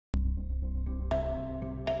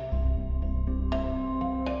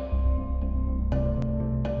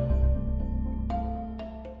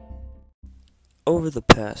Over the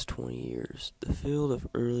past 20 years, the field of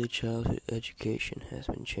early childhood education has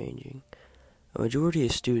been changing. A majority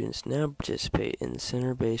of students now participate in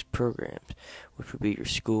center-based programs, which would be your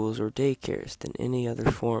schools or daycares, than any other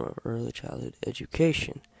form of early childhood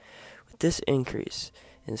education. With this increase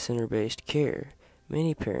in center-based care,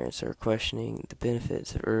 many parents are questioning the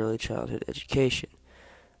benefits of early childhood education.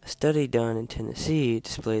 A study done in Tennessee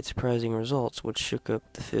displayed surprising results which shook up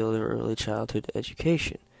the field of early childhood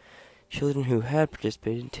education. Children who had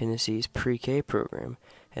participated in Tennessee's pre-K program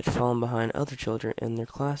had fallen behind other children in their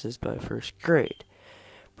classes by first grade,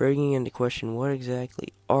 bringing into question what exactly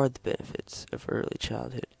are the benefits of early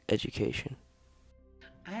childhood education.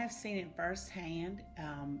 I have seen it firsthand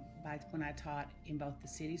by when I taught in both the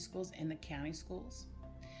city schools and the county schools.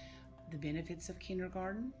 The benefits of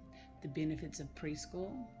kindergarten, the benefits of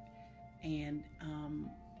preschool, and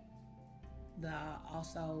the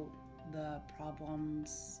also the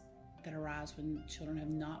problems that arise when children have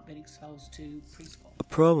not been exposed to preschool. A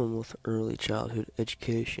problem with early childhood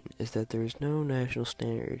education is that there is no national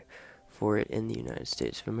standard for it in the United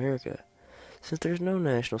States of America. Since there is no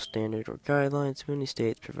national standard or guidelines, many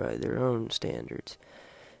states provide their own standards.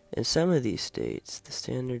 In some of these states, the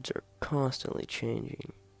standards are constantly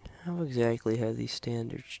changing. How exactly have these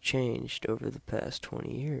standards changed over the past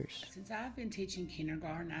 20 years? Since I've been teaching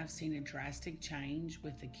kindergarten, I've seen a drastic change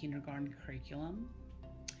with the kindergarten curriculum.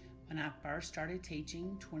 When I first started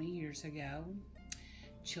teaching 20 years ago,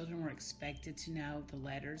 children were expected to know the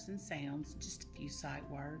letters and sounds, just a few sight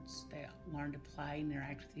words. They learned to play and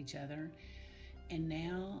interact with each other. And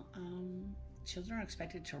now, children are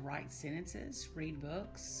expected to write sentences, read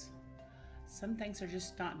books. Some things are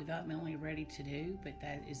just not developmentally ready to do, but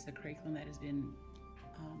that is the curriculum that has been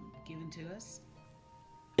given to us.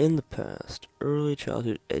 In the past, early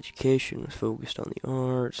childhood education was focused on the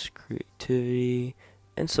arts, creativity,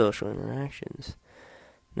 and social interactions.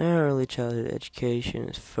 Now, early childhood education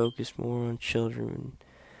is focused more on children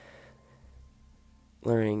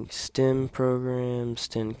learning STEM programs,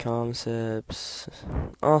 STEM concepts.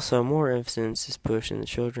 Also, more emphasis is pushed into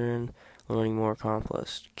children learning more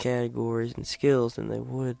complex categories and skills than they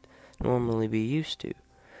would normally be used to.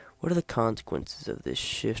 What are the consequences of this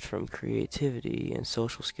shift from creativity and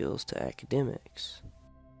social skills to academics?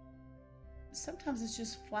 Sometimes it's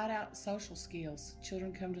just flat out social skills.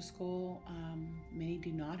 Children come to school, many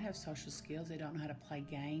do not have social skills. They don't know how to play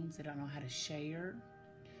games, they don't know how to share.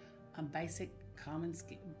 Basic common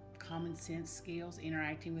sense skills,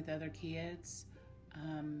 interacting with other kids.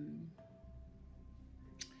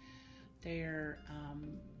 Their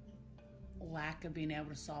lack of being able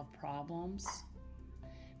to solve problems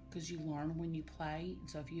because you learn when you play.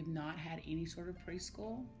 So if you've not had any sort of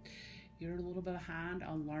preschool, you're a little bit behind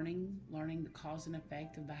on learning the cause and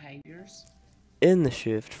effect of behaviors. In the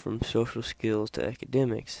shift from social skills to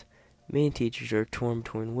academics, many teachers are torn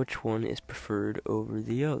between which one is preferred over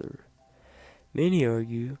the other. Many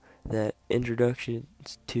argue that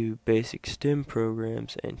introductions to basic STEM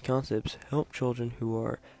programs and concepts help children who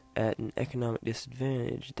are at an economic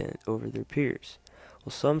disadvantage than over their peers,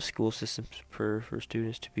 while some school systems prefer for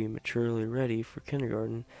students to be maturely ready for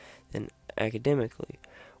kindergarten than academically.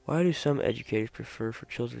 Why do some educators prefer for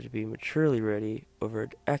children to be maturely ready over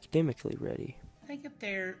academically ready? I think if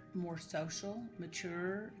they're more social,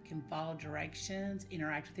 mature, can follow directions,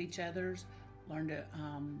 interact with each other, learn to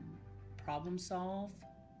problem solve,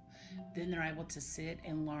 then they're able to sit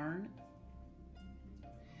and learn,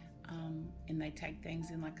 and they take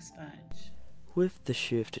things in like a sponge. With the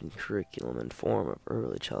shift in curriculum and form of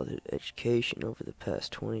early childhood education over the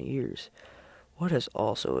past 20 years, what has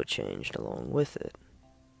also changed along with it?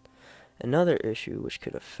 Another issue which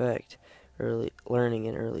could affect early learning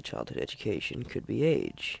in early childhood education could be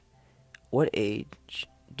age. What age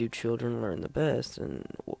do children learn the best, and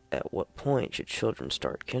at what point should children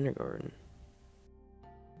start kindergarten?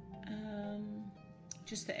 Um,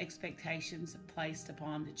 just the expectations placed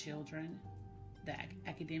upon the children, the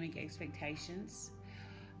academic expectations.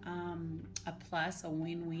 A plus, a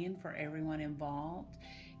win-win for everyone involved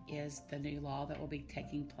is the new law that will be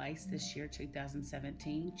taking place this year,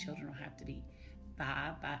 2017. Children will have to be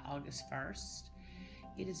 5 by August 1st.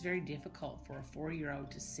 It is very difficult for a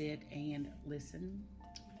 4-year-old to sit and listen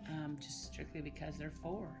just strictly because they're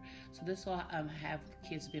 4. So this will have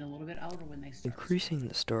kids being a little bit older when they start school. Increasing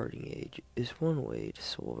the starting age is one way to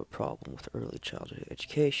solve a problem with early childhood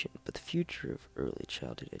education, but the future of early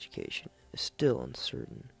childhood education is still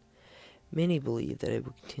uncertain. Many believe that it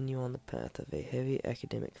will continue on the path of a heavy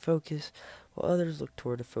academic focus, while others look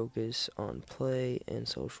toward a focus on play and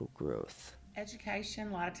social growth. Education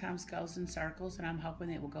a lot of times goes in circles, and I'm hoping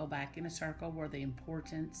it will go back in a circle where the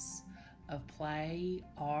importance of play,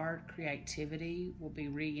 art, creativity will be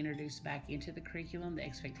reintroduced back into the curriculum. The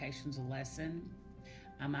expectations will lessen.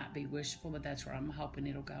 I might be wishful, but that's where I'm hoping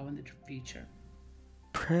it'll go in the future.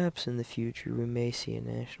 Perhaps in the future we may see a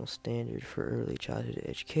national standard for early childhood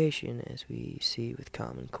education, as we see with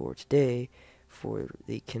Common Core today for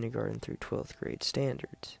the kindergarten through 12th grade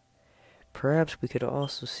standards. Perhaps we could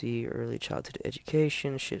also see early childhood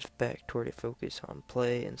education shift back toward a focus on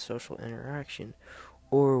play and social interaction,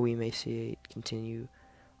 or we may see it continue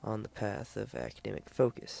on the path of academic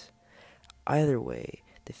focus. Either way,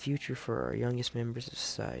 the future for our youngest members of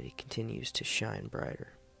society continues to shine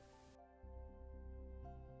brighter.